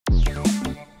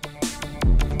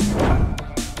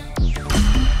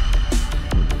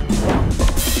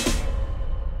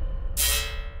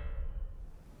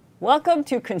Welcome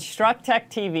to Construct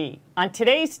Tech TV. On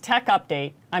today's Tech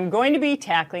Update, I'm going to be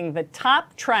tackling the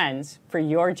top trends for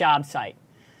your job site.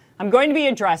 I'm going to be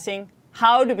addressing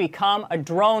how to become a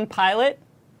drone pilot,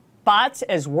 bots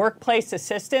as workplace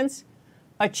assistants,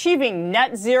 achieving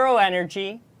net zero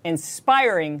energy,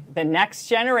 inspiring the next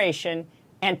generation,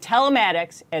 and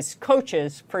telematics as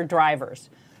coaches for drivers.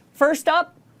 First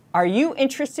up, are you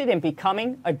interested in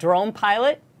becoming a drone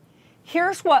pilot?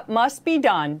 Here's what must be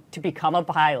done to become a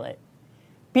pilot.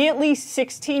 Be at least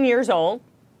 16 years old.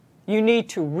 You need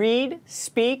to read,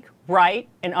 speak, write,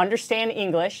 and understand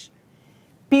English.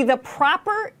 Be the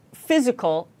proper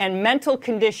physical and mental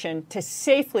condition to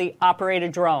safely operate a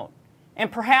drone.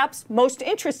 And perhaps most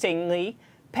interestingly,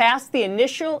 pass the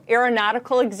initial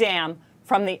aeronautical exam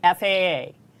from the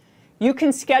FAA. You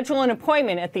can schedule an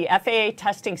appointment at the FAA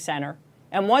Testing Center,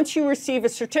 and once you receive a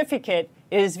certificate,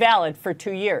 it is valid for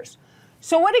 2 years.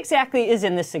 So what exactly is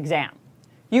in this exam?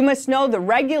 You must know the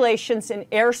regulations in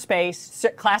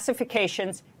airspace,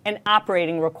 classifications, and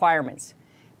operating requirements.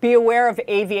 Be aware of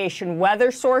aviation weather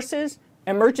sources,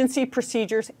 emergency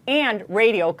procedures, and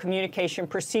radio communication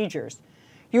procedures.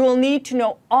 You will need to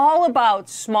know all about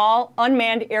small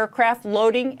unmanned aircraft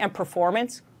loading and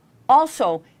performance.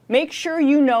 Also, make sure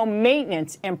you know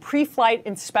maintenance and pre-flight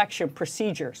inspection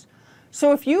procedures.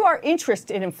 So if you are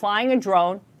interested in flying a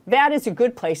drone, that is a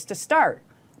good place to start.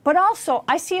 But also,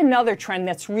 I see another trend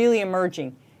that's really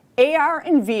emerging. AR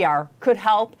and VR could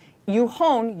help you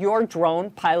hone your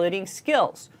drone piloting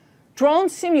skills. Drone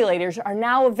simulators are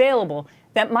now available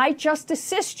that might just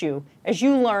assist you as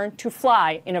you learn to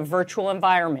fly in a virtual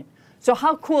environment. So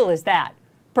how cool is that?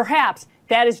 Perhaps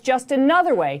that is just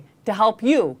another way to help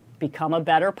you become a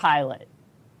better pilot.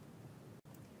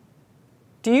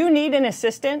 Do you need an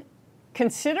assistant?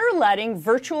 Consider letting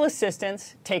virtual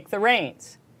assistants take the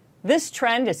reins. This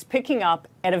trend is picking up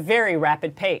at a very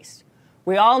rapid pace.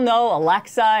 We all know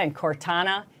Alexa and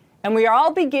Cortana, and we are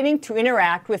all beginning to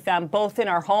interact with them both in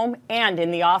our home and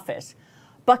in the office.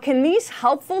 But can these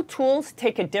helpful tools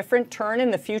take a different turn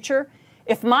in the future?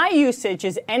 If my usage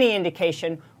is any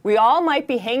indication, we all might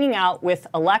be hanging out with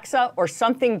Alexa or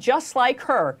something just like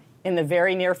her in the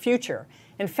very near future.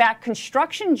 In fact,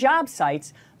 construction job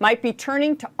sites might be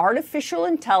turning to artificial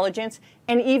intelligence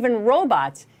and even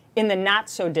robots in the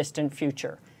not-so-distant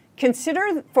future.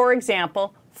 Consider, for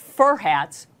example,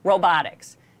 Furhat's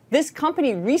Robotics. This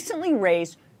company recently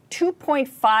raised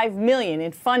 $2.5 million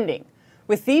in funding.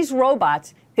 With these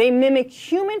robots, they mimic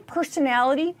human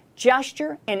personality,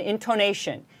 gesture, and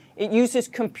intonation. It uses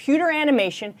computer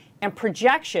animation and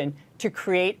projection to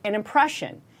create an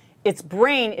impression. Its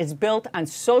brain is built on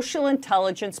social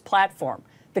intelligence platform.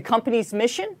 The company's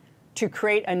mission? To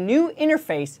create a new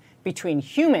interface between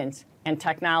humans and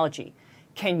technology.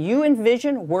 Can you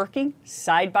envision working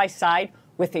side by side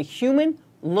with a human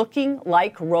looking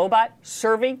like robot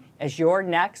serving as your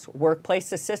next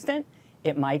workplace assistant?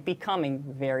 It might be coming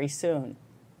very soon.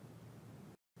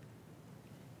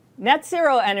 Net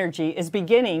zero energy is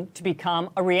beginning to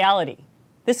become a reality.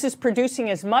 This is producing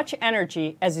as much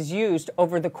energy as is used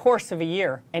over the course of a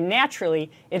year, and naturally,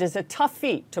 it is a tough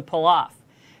feat to pull off.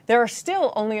 There are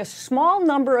still only a small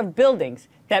number of buildings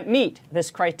that meet this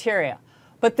criteria.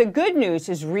 But the good news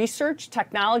is research,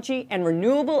 technology, and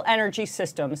renewable energy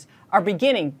systems are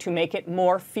beginning to make it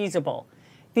more feasible.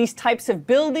 These types of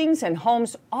buildings and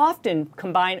homes often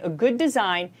combine a good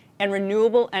design and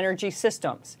renewable energy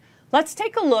systems. Let's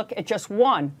take a look at just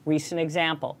one recent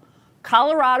example.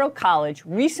 Colorado College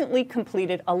recently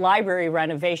completed a library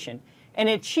renovation and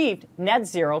achieved net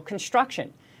zero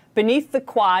construction. Beneath the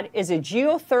quad is a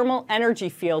geothermal energy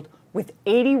field with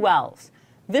 80 wells.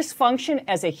 This functions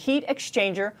as a heat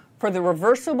exchanger for the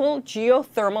reversible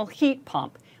geothermal heat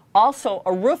pump. Also,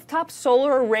 a rooftop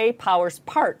solar array powers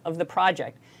part of the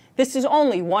project. This is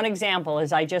only one example,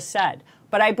 as I just said,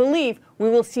 but I believe we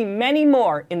will see many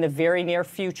more in the very near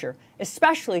future,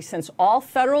 especially since all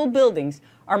federal buildings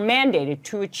are mandated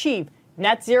to achieve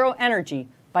net zero energy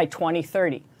by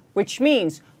 2030, which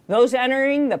means those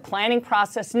entering the planning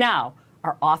process now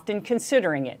are often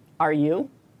considering it. Are you?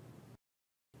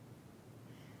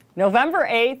 November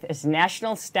 8th is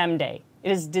National STEM Day.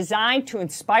 It is designed to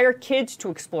inspire kids to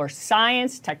explore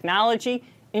science, technology,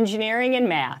 engineering, and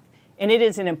math, and it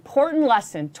is an important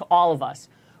lesson to all of us.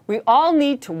 We all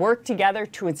need to work together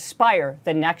to inspire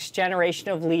the next generation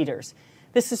of leaders.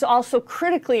 This is also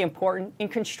critically important in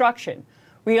construction.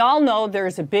 We all know there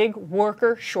is a big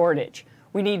worker shortage.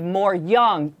 We need more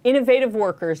young, innovative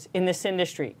workers in this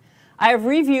industry. I have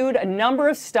reviewed a number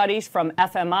of studies from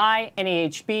FMI,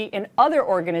 NAHB, and other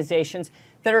organizations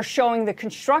that are showing the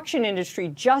construction industry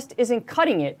just isn't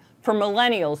cutting it for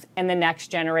millennials and the next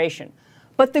generation.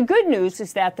 But the good news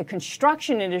is that the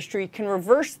construction industry can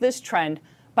reverse this trend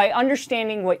by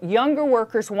understanding what younger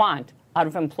workers want out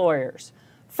of employers.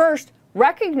 First,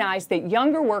 recognize that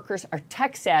younger workers are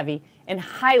tech-savvy and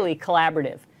highly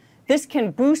collaborative. This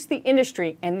can boost the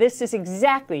industry, and this is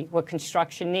exactly what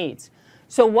construction needs.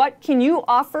 So what can you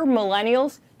offer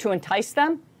millennials to entice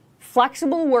them?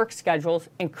 Flexible work schedules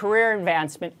and career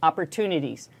advancement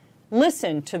opportunities.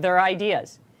 Listen to their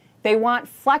ideas. They want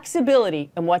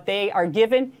flexibility in what they are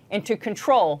given and to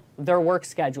control their work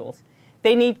schedules.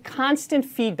 They need constant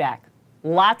feedback,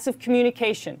 lots of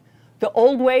communication. The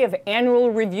old way of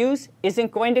annual reviews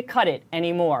isn't going to cut it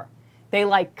anymore. They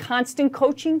like constant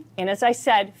coaching and, as I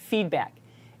said, feedback.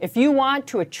 If you want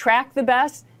to attract the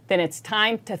best, then it's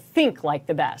time to think like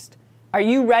the best. Are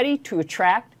you ready to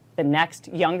attract the next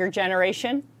younger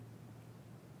generation?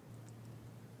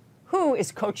 Who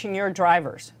is coaching your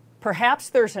drivers? Perhaps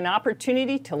there's an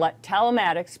opportunity to let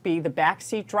telematics be the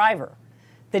backseat driver.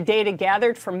 The data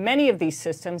gathered from many of these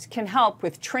systems can help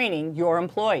with training your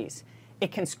employees.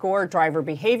 It can score driver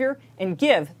behavior and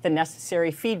give the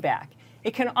necessary feedback.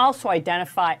 It can also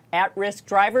identify at-risk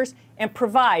drivers and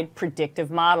provide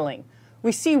predictive modeling.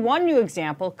 We see one new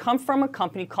example come from a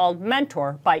company called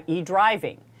Mentor by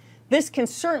eDriving. This can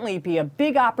certainly be a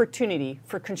big opportunity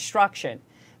for construction.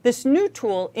 This new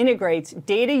tool integrates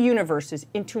data universes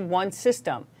into one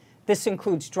system. This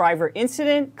includes driver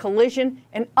incident, collision,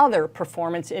 and other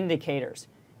performance indicators.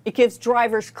 It gives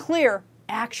drivers clear,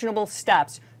 actionable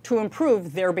steps to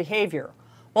improve their behavior.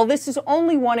 While this is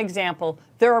only one example,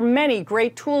 there are many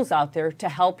great tools out there to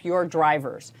help your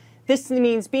drivers. This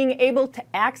means being able to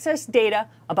access data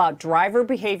about driver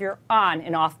behavior on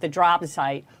and off the job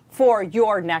site for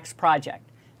your next project.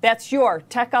 That's your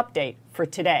tech update for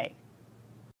today.